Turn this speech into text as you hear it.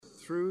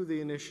through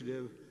the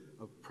initiative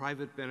of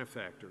private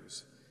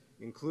benefactors,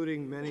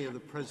 including many of the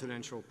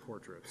presidential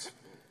portraits.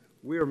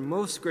 We are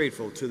most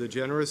grateful to the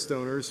generous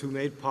donors who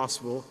made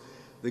possible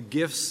the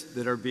gifts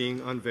that are being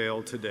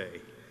unveiled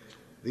today.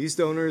 These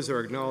donors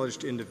are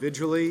acknowledged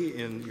individually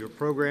in your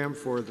program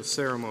for the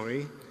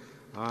ceremony,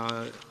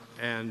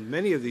 and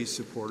many of these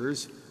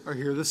supporters are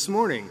here this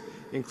morning,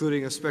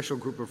 including a special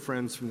group of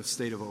friends from the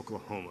state of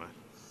Oklahoma.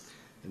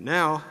 And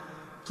now,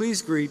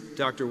 please greet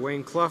Dr.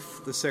 Wayne Clough,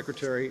 the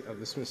Secretary of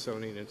the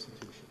Smithsonian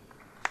Institution.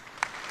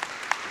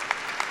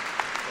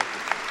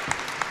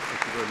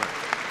 Thank you very much.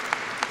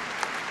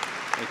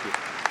 Thank you.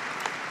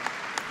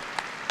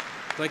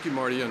 Thank you,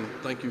 Marty, and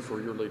thank you for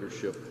your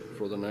leadership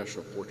for the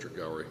National Portrait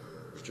Gallery,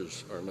 which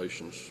is our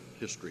nation's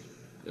history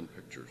in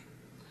pictures.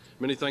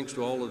 Many thanks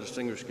to all the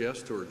distinguished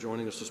guests who are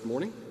joining us this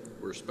morning.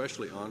 We're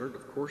especially honored,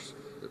 of course,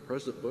 that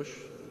President Bush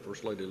and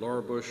First Lady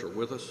Laura Bush are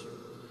with us.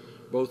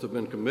 Both have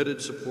been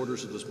committed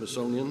supporters of the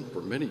Smithsonian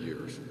for many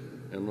years,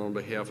 and on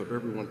behalf of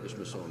everyone at the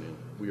Smithsonian,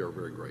 we are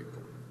very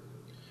grateful.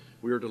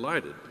 We are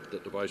delighted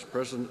that the Vice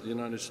President of the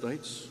United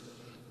States,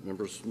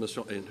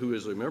 and who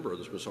is a member of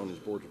the Smithsonian's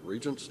Board of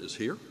Regents, is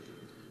here,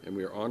 and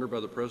we are honored by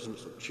the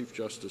presence of Chief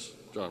Justice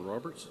John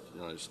Roberts of the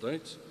United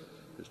States,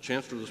 his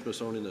Chancellor of the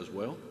Smithsonian as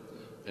well,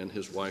 and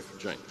his wife,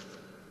 Jane.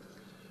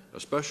 A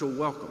special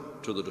welcome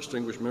to the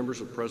distinguished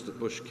members of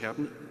President Bush's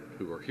cabinet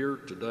who are here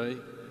today,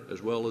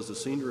 as well as the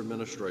senior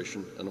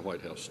administration and the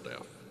White House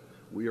staff.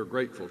 We are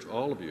grateful to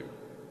all of you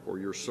for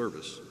your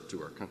service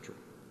to our country.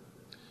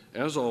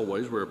 As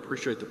always, we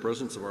appreciate the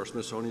presence of our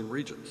Smithsonian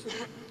Regents.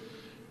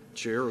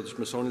 Chair of the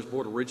Smithsonian's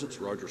Board of Regents,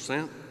 Roger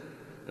Sant,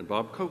 and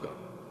Bob Koga,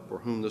 for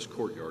whom this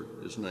courtyard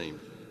is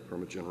named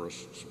from a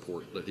generous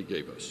support that he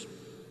gave us.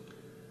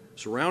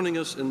 Surrounding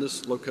us in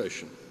this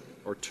location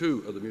are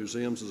two of the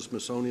museums of the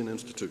Smithsonian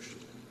Institution,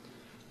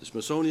 the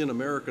Smithsonian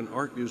American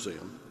Art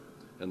Museum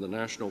and the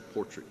National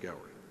Portrait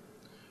Gallery,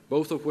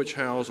 both of which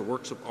house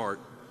works of art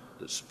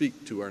that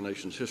speak to our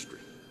nation's history.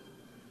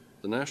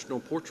 The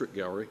National Portrait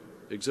Gallery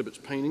exhibits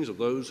paintings of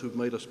those who've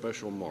made a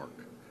special mark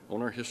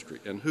on our history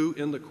and who,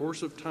 in the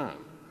course of time,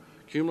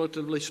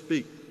 cumulatively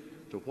speak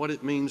to what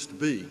it means to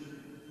be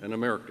an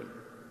American.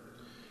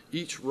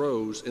 Each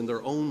rose in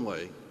their own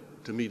way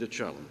to meet a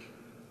challenge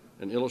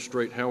and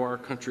illustrate how our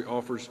country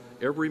offers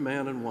every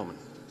man and woman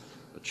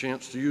a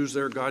chance to use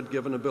their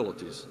God-given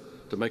abilities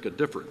to make a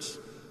difference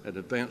and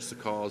advance the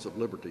cause of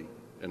liberty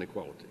and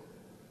equality.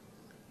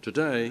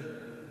 Today,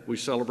 we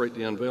celebrate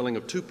the unveiling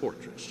of two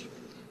portraits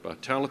by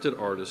talented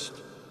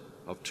artists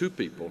of two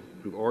people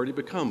who've already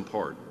become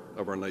part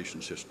of our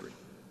nation's history,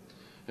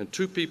 and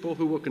two people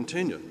who will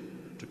continue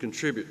to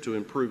contribute to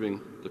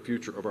improving the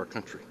future of our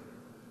country,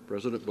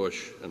 President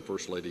Bush and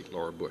First Lady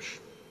Laura Bush.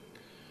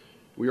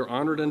 We are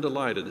honored and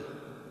delighted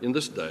in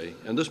this day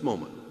and this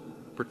moment,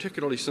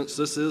 particularly since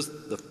this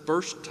is the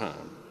first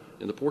time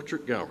in the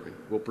Portrait Gallery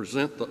we'll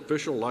present the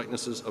official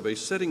likenesses of a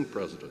sitting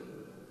president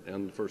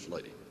and the First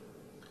Lady.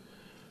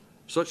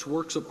 Such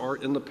works of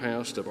art in the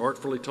past have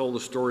artfully told the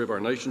story of our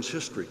nation's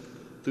history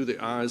through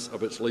the eyes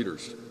of its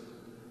leaders: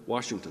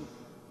 Washington,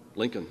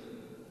 Lincoln,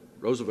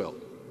 Roosevelt,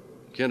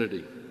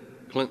 Kennedy,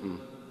 Clinton,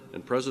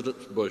 and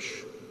President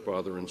Bush,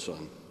 father and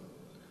son.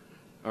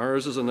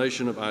 Ours is a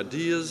nation of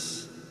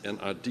ideas and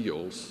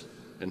ideals,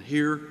 and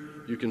here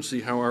you can see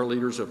how our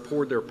leaders have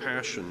poured their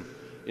passion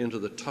into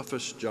the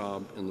toughest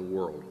job in the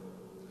world.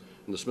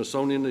 And the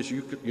Smithsonian is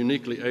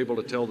uniquely able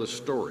to tell this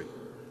story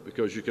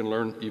because you can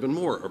learn even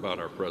more about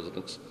our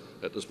presidents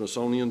at the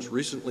Smithsonian's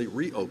recently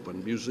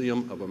reopened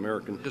Museum of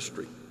American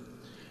History.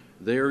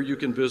 There you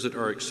can visit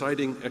our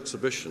exciting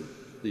exhibition,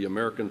 The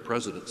American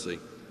Presidency,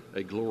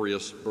 A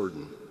Glorious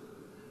Burden.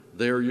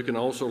 There you can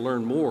also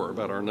learn more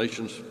about our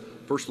nation's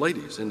First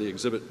Ladies in the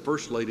exhibit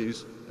First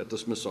Ladies at the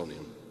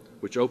Smithsonian,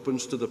 which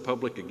opens to the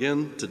public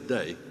again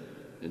today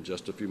in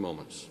just a few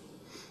moments.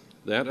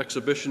 That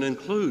exhibition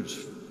includes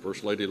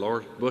First Lady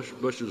Laura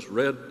Bush's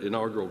red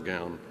inaugural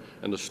gown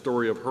and the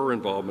story of her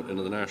involvement in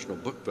the National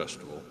Book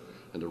Festival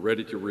and the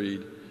Ready to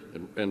Read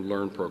and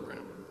Learn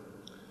program.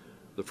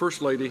 The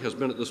First Lady has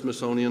been at the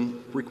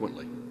Smithsonian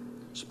frequently,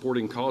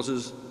 supporting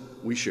causes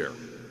we share: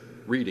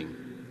 reading,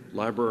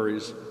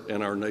 libraries,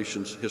 and our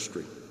nation's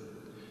history.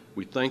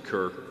 We thank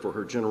her for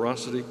her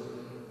generosity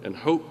and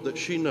hope that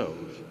she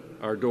knows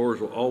our doors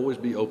will always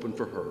be open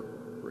for her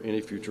for any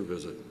future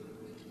visit.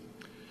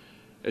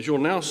 As you'll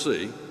now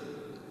see,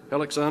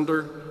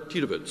 Alexander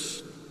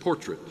Titovic's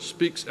portrait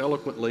speaks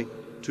eloquently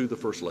to the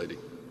First Lady.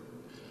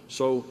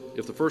 So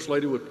if the First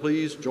Lady would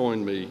please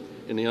join me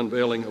in the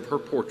unveiling of her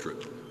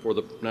portrait for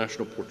the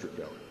National Portrait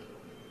Gallery.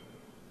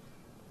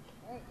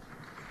 All right.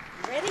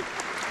 You ready?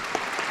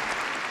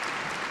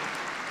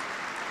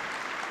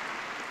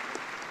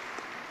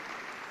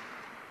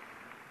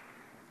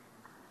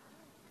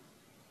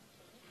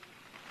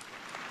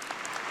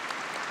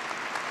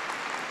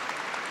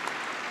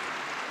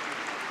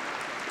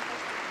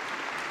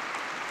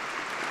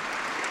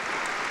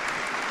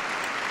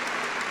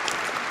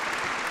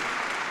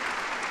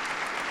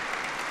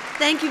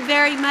 Thank you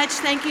very much.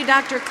 Thank you,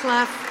 Dr.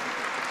 Clough.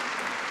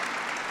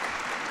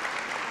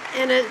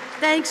 And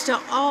thanks to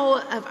all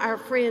of our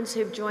friends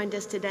who've joined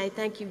us today.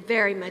 Thank you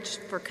very much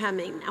for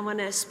coming. I want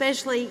to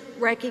especially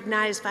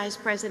recognize Vice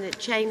President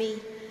Cheney,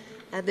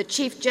 the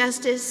Chief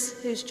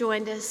Justice who's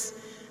joined us,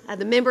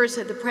 the members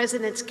of the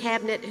President's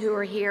Cabinet who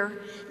are here,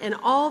 and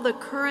all the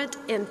current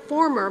and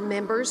former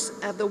members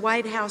of the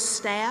White House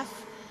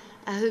staff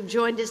who've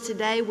joined us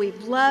today.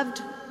 We've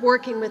loved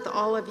working with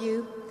all of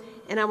you,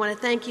 and I want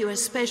to thank you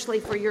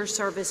especially for your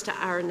service to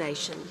our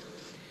nation.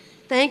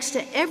 Thanks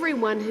to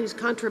everyone whose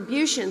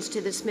contributions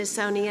to the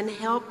Smithsonian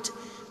helped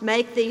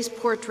make these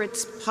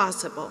portraits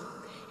possible.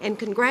 And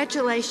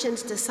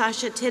congratulations to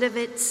Sasha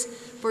Titovitz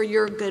for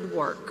your good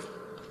work.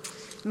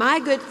 My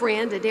good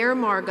friend, Adair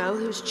Margot,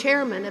 who's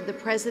chairman of the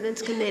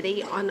President's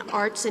Committee on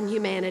Arts and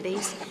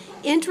Humanities,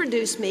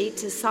 introduced me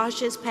to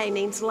Sasha's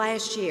paintings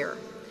last year.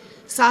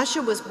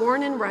 Sasha was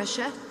born in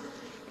Russia,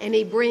 and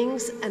he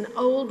brings an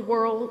old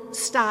world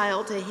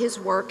style to his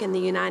work in the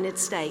United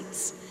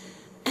States.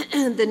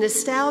 The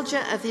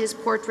nostalgia of his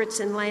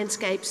portraits and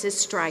landscapes is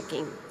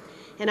striking,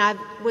 and I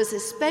was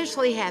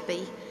especially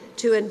happy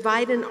to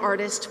invite an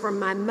artist from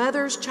my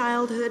mother's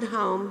childhood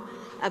home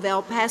of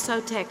El Paso,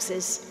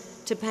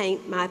 Texas, to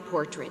paint my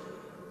portrait.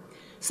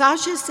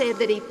 Sasha said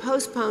that he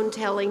postponed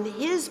telling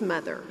his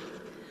mother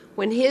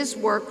when his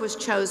work was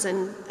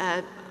chosen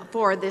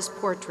for this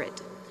portrait.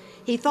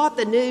 He thought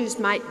the news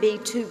might be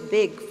too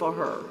big for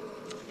her.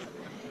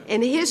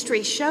 And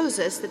history shows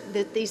us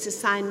that these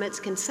assignments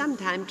can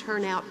sometimes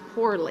turn out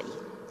poorly.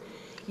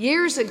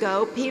 Years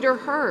ago, Peter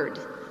Hurd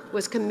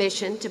was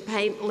commissioned to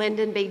paint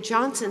Lyndon B.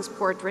 Johnson's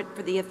portrait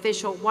for the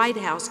official White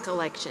House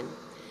collection.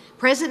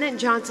 President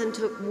Johnson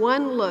took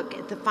one look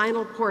at the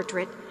final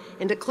portrait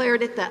and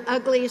declared it the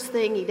ugliest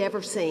thing he'd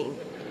ever seen.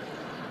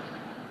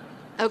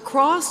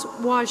 Across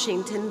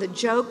Washington, the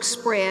joke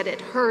spread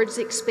at Hurd's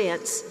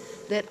expense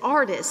that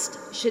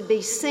artists should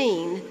be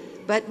seen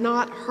but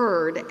not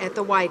heard at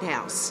the White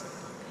House.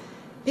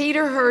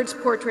 Peter Hurd's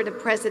portrait of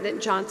President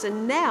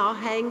Johnson now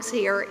hangs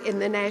here in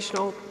the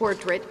National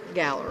Portrait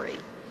Gallery.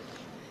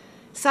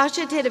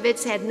 Sasha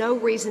Titovitz had no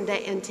reason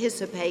to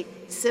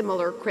anticipate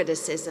similar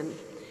criticism.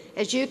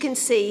 As you can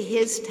see,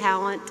 his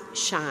talent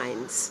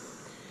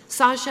shines.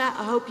 Sasha,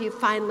 I hope you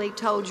finally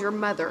told your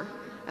mother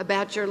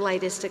about your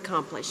latest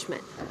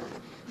accomplishment.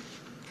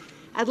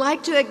 I'd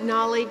like to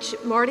acknowledge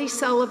Marty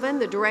Sullivan,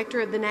 the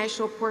director of the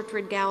National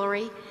Portrait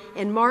Gallery,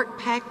 and Mark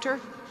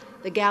Pachter,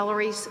 the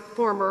gallery's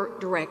former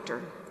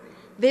director.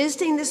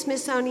 Visiting the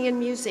Smithsonian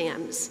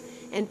museums,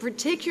 and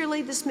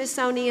particularly the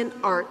Smithsonian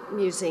Art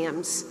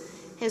Museums,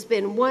 has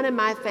been one of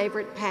my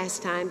favorite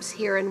pastimes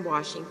here in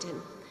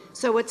Washington.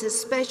 So it's a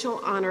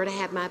special honor to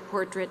have my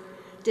portrait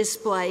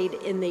displayed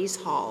in these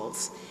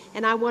halls.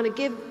 And I want to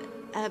give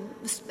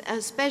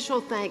a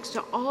special thanks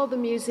to all the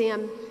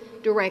museum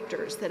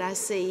directors that I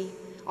see,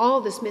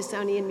 all the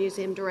Smithsonian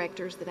Museum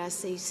directors that I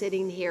see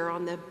sitting here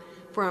on the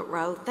front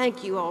row.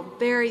 Thank you all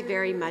very,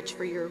 very much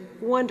for your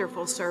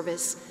wonderful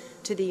service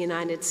to the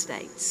United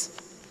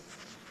States.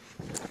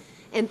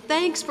 And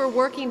thanks for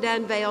working to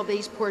unveil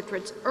these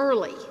portraits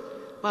early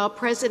while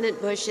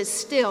President Bush is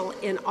still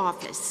in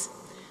office.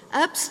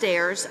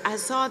 Upstairs, I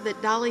saw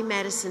that Dolly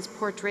Madison's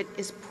portrait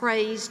is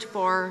praised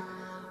for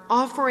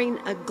offering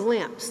a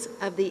glimpse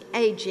of the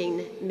aging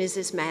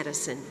Mrs.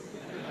 Madison.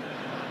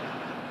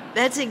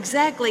 That's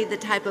exactly the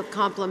type of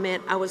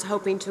compliment I was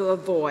hoping to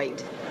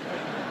avoid.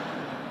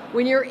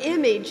 When your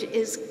image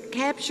is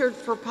captured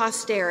for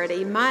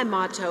posterity, my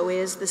motto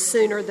is the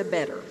sooner the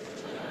better.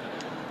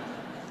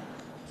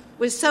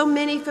 With so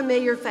many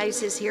familiar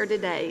faces here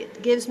today,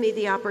 it gives me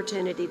the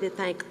opportunity to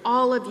thank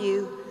all of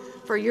you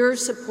for your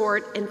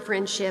support and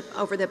friendship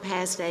over the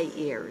past 8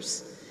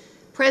 years.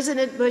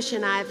 President Bush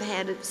and I have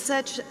had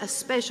such a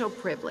special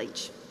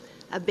privilege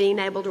of being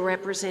able to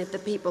represent the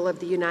people of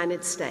the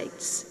United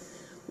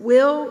States.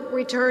 We'll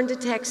return to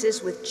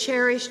Texas with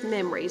cherished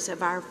memories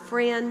of our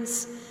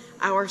friends,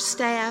 our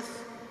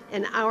staff,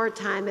 and our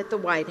time at the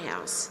White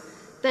House.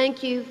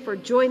 Thank you for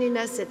joining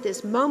us at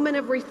this moment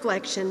of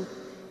reflection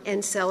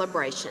and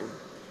celebration.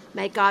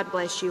 May God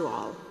bless you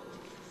all.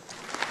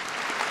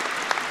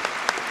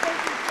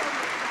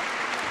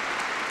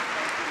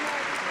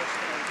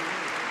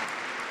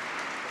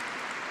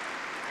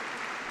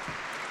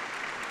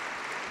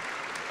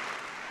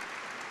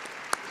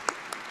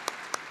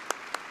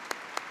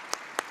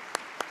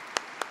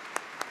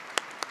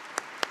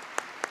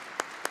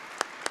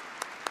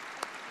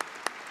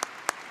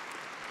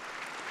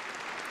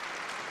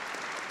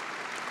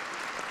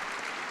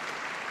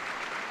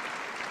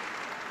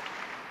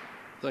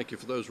 Thank you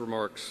for those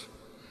remarks.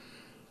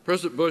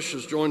 President Bush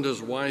has joined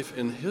his wife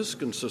in his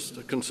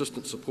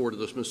consistent support of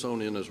the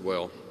Smithsonian as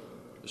well,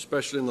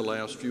 especially in the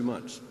last few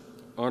months,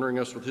 honoring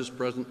us with his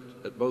presence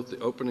at both the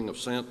opening of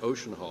Sant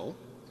Ocean Hall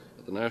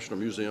at the National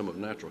Museum of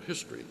Natural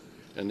History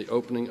and the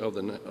opening of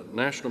the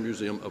National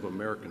Museum of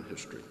American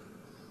History.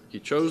 He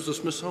chose the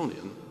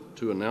Smithsonian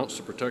to announce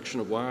the protection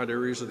of wide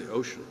areas of the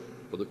ocean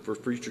for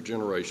future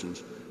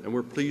generations, and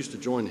we're pleased to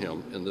join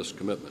him in this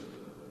commitment.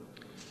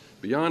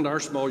 Beyond our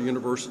small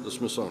universe at the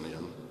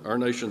Smithsonian, our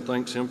nation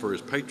thanks him for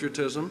his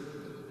patriotism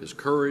his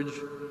courage,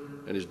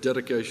 and his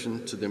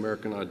dedication to the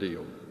American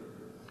ideal.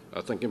 I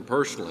thank him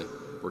personally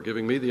for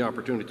giving me the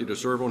opportunity to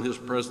serve on his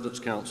President's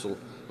Council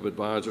of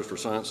Advisors for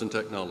Science and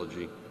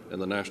Technology and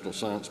the National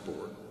Science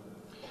Board.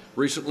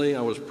 Recently,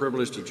 I was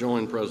privileged to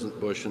join President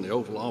Bush in the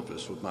Oval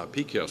Office with my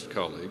PCAST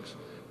colleagues,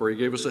 where he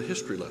gave us a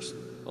history lesson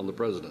on the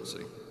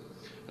presidency.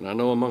 And I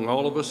know among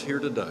all of us here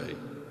today,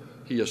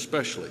 he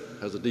especially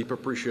has a deep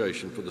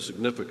appreciation for the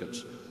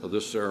significance of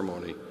this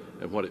ceremony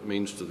and what it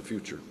means to the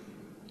future.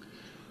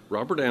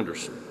 Robert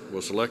Anderson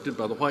was selected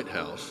by the White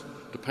House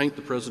to paint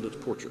the president's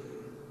portrait.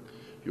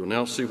 You will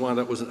now see why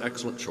that was an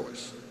excellent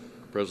choice.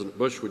 President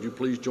Bush, would you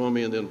please join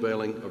me in the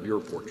unveiling of your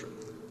portrait?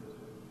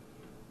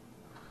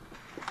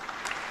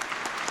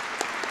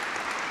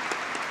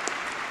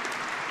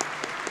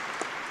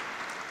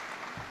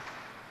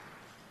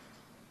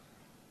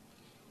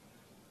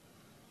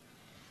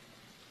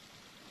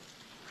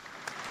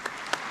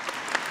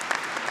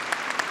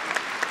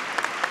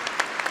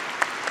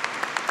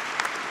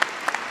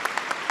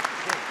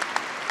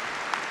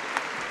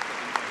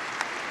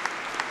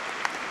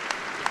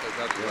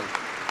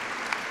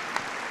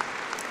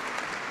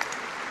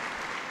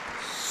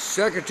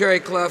 Secretary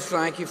Clough,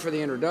 thank you for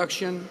the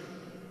introduction.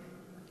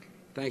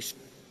 Thanks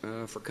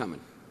for coming.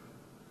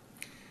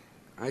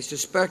 I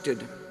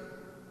suspected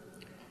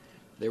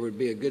there would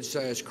be a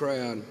good-sized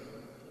crowd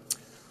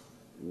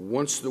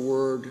once the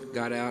word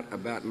got out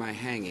about my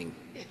hanging.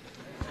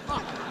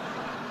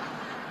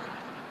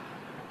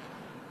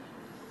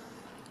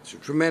 It's a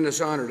tremendous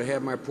honor to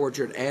have my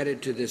portrait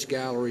added to this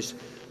gallery's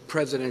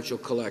presidential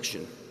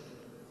collection.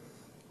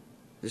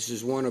 This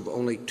is one of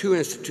only 2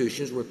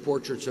 institutions with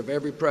portraits of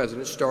every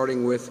president,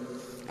 starting with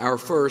our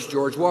first,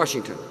 George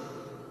Washington.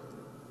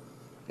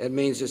 That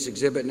means this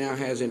exhibit now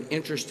has an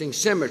interesting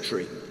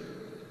symmetry.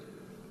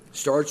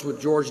 Starts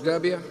with George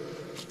W.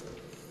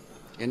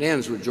 and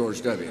ends with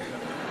George W.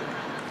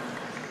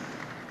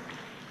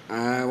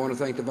 I want to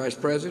thank the Vice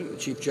President, the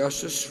Chief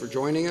Justice, for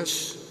joining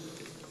us.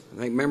 I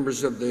thank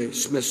members of the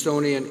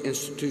Smithsonian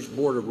Institute's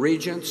Board of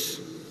Regents.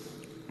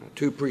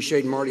 I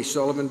appreciate Marty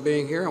Sullivan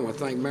being here. I want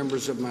to thank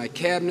members of my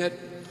cabinet,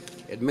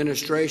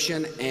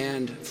 administration,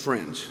 and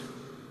friends.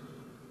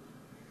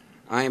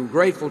 I am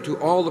grateful to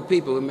all the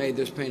people who made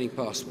this painting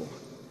possible.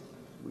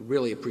 We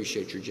really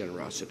appreciate your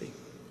generosity.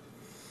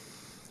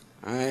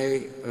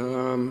 I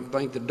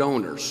thank the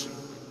donors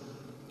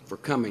for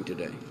coming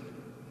today.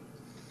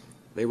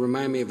 They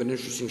remind me of an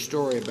interesting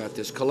story about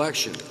this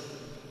collection.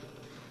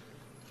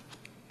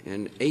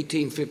 In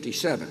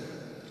 1857,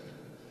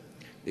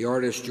 the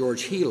artist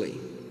George Healey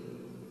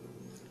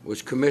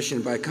was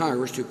commissioned by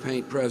Congress to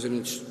paint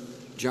Presidents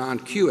John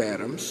Q.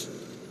 Adams,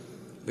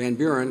 Van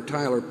Buren,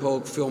 Tyler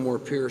Polk, Fillmore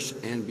Pierce,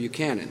 and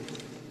Buchanan.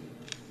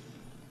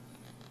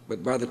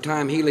 But by the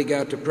time Healey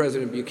got to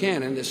President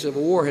Buchanan, the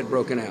Civil War had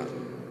broken out,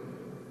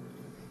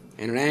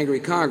 and an angry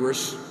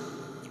Congress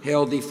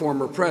held the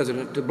former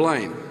president to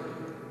blame.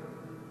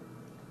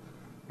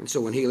 And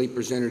so when Healey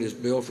presented his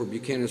bill for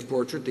Buchanan's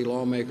portrait, the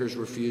lawmakers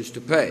refused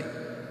to pay.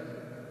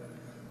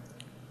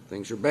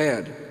 Things are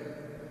bad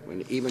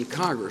when even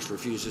Congress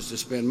refuses to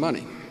spend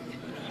money.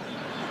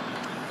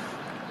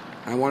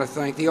 I want to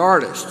thank the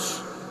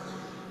artists.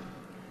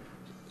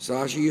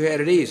 Sasha, you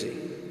had it easy.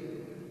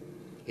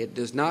 It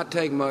does not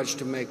take much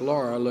to make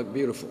Laura look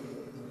beautiful.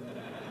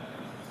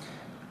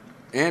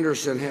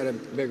 Anderson had a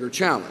bigger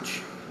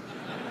challenge.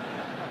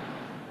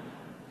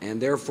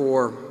 And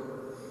therefore,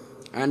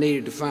 I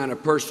needed to find a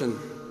person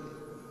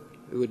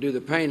who would do the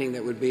painting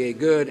that would be a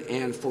good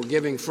and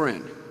forgiving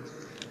friend.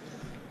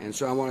 And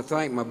so I want to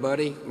thank my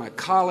buddy, my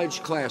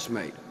college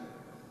classmate,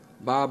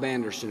 Bob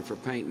Anderson, for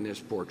painting this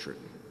portrait.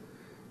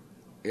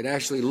 It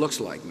actually looks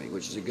like me,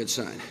 which is a good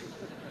sign.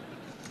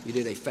 You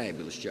did a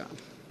fabulous job.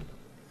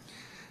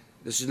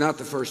 This is not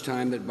the first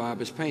time that Bob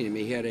has painted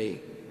me. He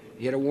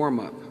had a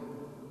warm-up.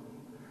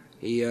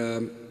 He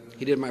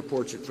did my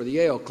portrait for the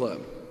Yale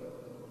Club.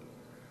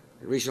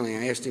 Recently,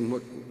 I asked him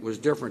what was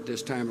different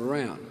this time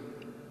around.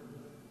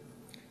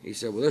 He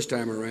said, well, this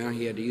time around,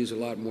 he had to use a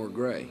lot more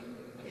gray.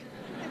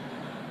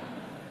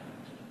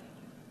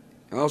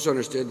 I also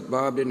understood that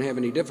Bob didn't have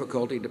any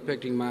difficulty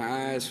depicting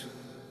my eyes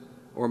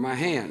or my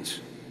hands,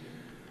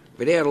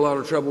 but he had a lot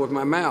of trouble with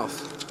my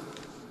mouth.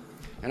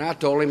 And I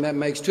told him that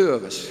makes 2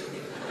 of us.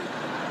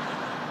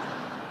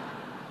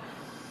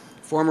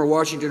 Former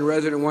Washington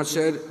resident once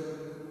said,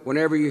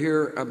 whenever you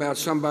hear about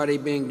somebody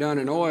being done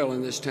in oil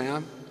in this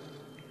town,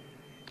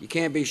 you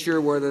can't be sure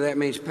whether that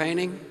means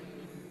painting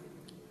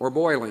or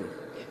boiling.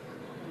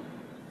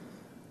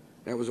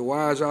 That was a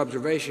wise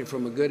observation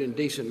from a good and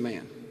decent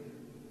man,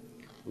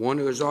 one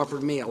who has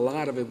offered me a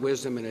lot of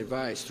wisdom and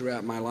advice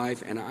throughout my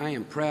life, and I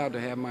am proud to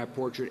have my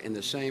portrait in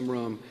the same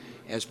room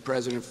as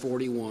President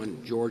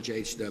 41, George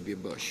H.W.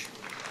 Bush.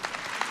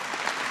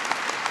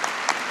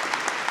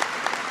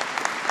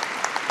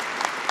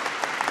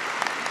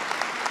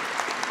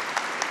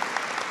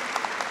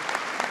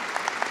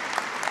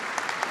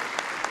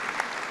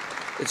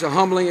 It's a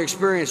humbling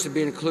experience to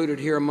be included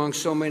here among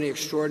so many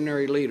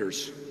extraordinary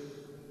leaders.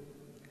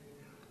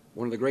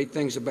 One of the great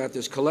things about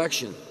this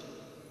collection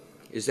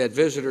is that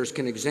visitors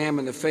can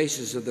examine the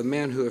faces of the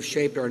men who have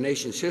shaped our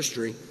nation's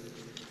history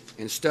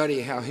and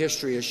study how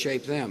history has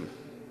shaped them.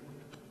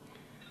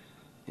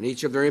 In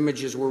each of their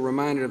images, we're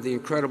reminded of the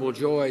incredible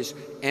joys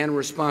and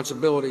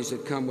responsibilities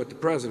that come with the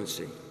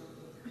presidency.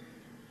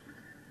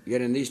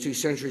 Yet in these 2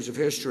 centuries of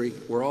history,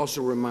 we're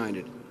also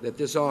reminded that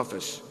this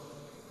office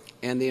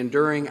and the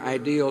enduring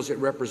ideals it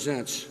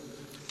represents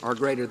are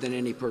greater than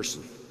any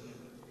person.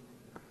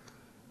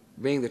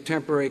 Being the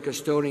temporary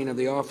custodian of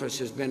the office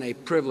has been a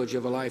privilege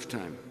of a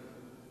lifetime.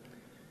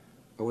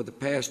 Over the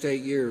past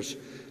 8 years,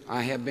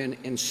 I have been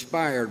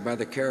inspired by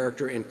the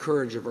character and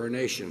courage of our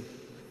nation,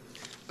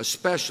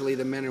 especially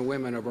the men and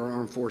women of our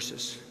armed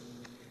forces.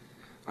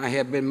 I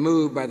have been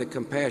moved by the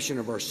compassion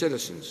of our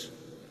citizens,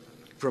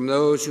 from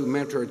those who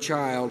mentor a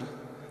child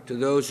to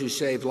those who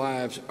save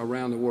lives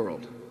around the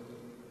world.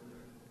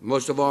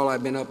 Most of all,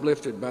 I've been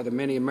uplifted by the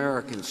many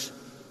Americans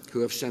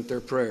who have sent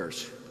their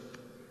prayers.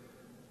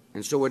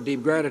 And so with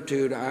deep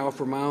gratitude, I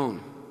offer my own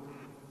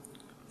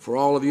for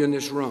all of you in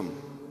this room,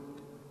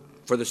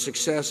 for the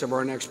success of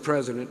our next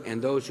president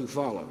and those who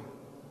follow,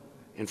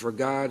 and for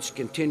God's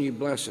continued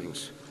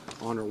blessings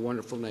on our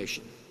wonderful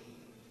nation.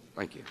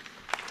 Thank you.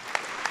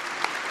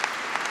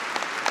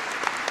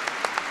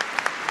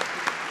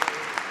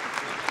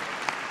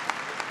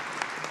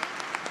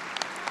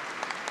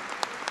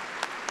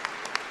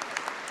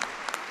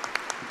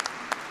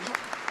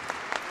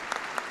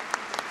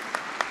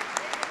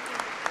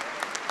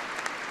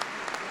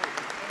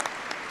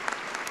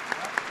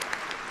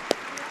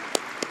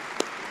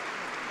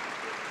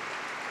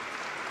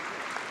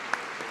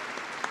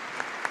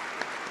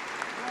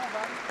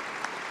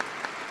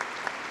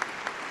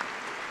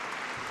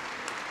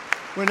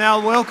 We're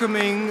now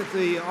welcoming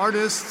the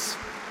artists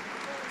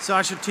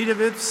Sasha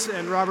Tidovitz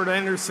and Robert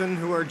Anderson,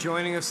 who are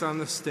joining us on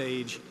the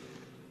stage.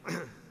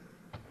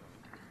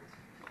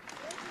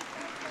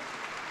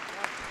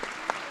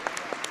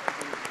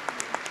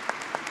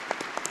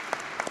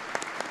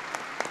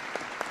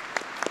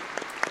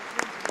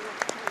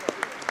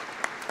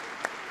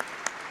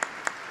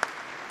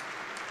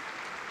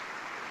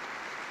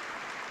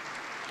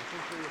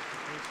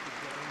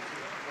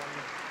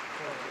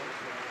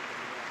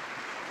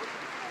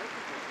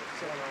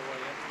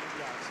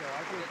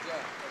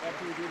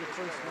 After we do the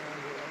first one, I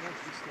want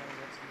you to stand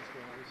next to Mr.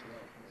 Anderson.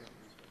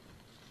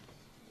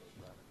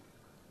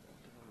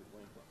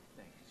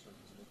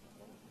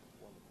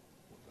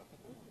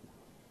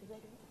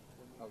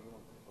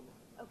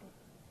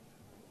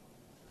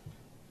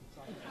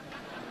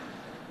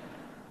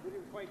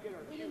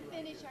 We didn't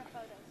finish our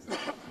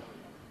photos.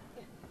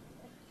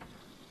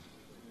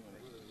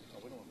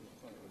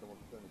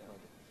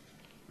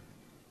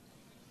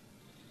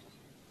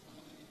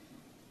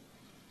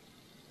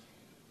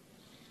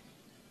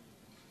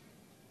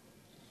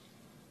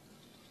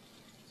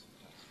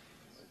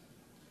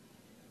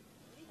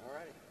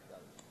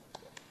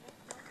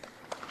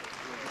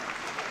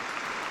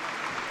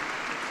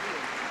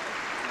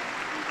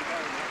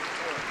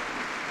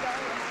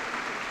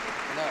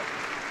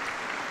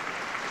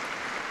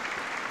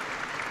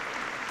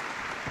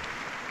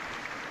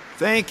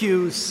 Thank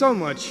you so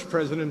much,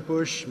 President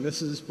Bush,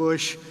 Mrs.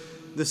 Bush.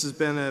 This has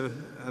been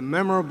a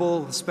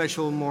memorable,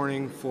 special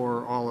morning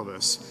for all of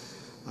us.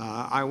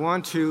 I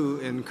want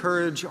to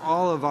encourage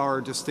all of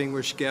our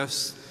distinguished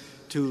guests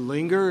to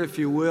linger, if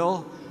you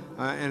will,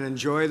 and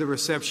enjoy the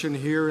reception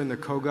here in the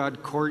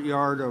Kogod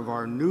courtyard of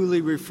our newly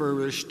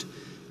refurbished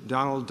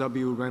Donald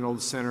W.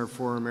 Reynolds Center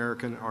for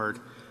American Art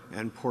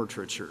and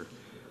Portraiture.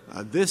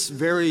 This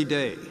very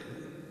day,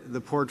 the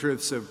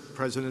portraits of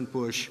President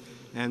Bush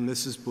and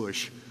Mrs.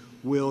 Bush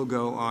will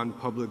go on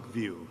public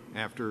view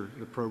after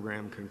the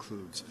program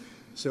concludes.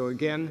 So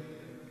again,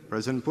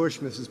 President Bush,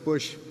 Mrs.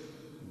 Bush,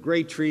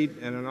 great treat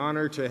and an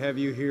honor to have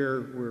you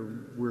here.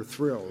 We're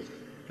thrilled.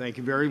 Thank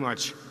you very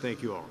much.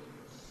 Thank you all.